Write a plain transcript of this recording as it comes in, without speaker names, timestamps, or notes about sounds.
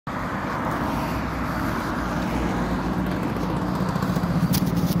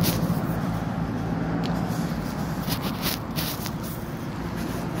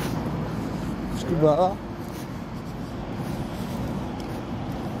What?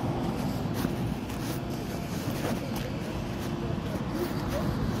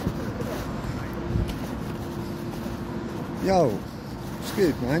 Yo, it's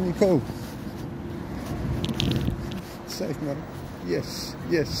good, man. You cool? Safe, man. Yes,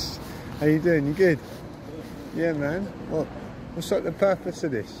 yes. How you doing? You good? Yeah, man. What's sort of the purpose of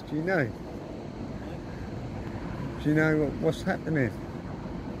this? Do you know? Do you know what's happening?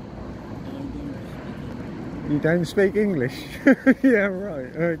 You don't speak English? Yeah,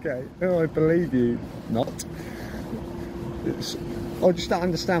 right. Okay. Oh, I believe you. Not. I just don't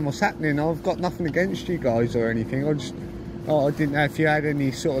understand what's happening. I've got nothing against you guys or anything. I didn't know if you had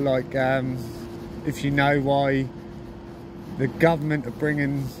any sort of like, if you know why the government are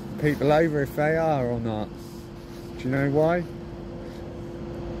bringing people over, if they are or not. Do you know why?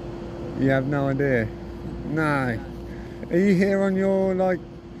 You have no idea? No. Are you here on your, like,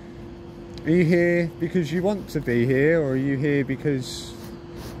 are you here because you want to be here, or are you here because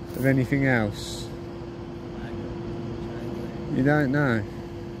of anything else? You don't know?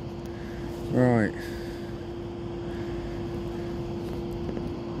 Right.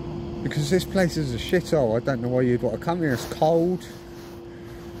 Because this place is a shithole. I don't know why you'd want to come here. It's cold.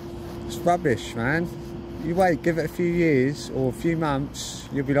 It's rubbish, man. You wait, give it a few years or a few months,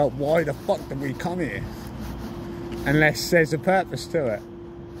 you'll be like, why the fuck did we come here? Unless there's a purpose to it.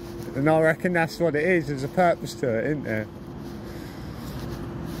 And I reckon that's what it is, there's a purpose to it, isn't there?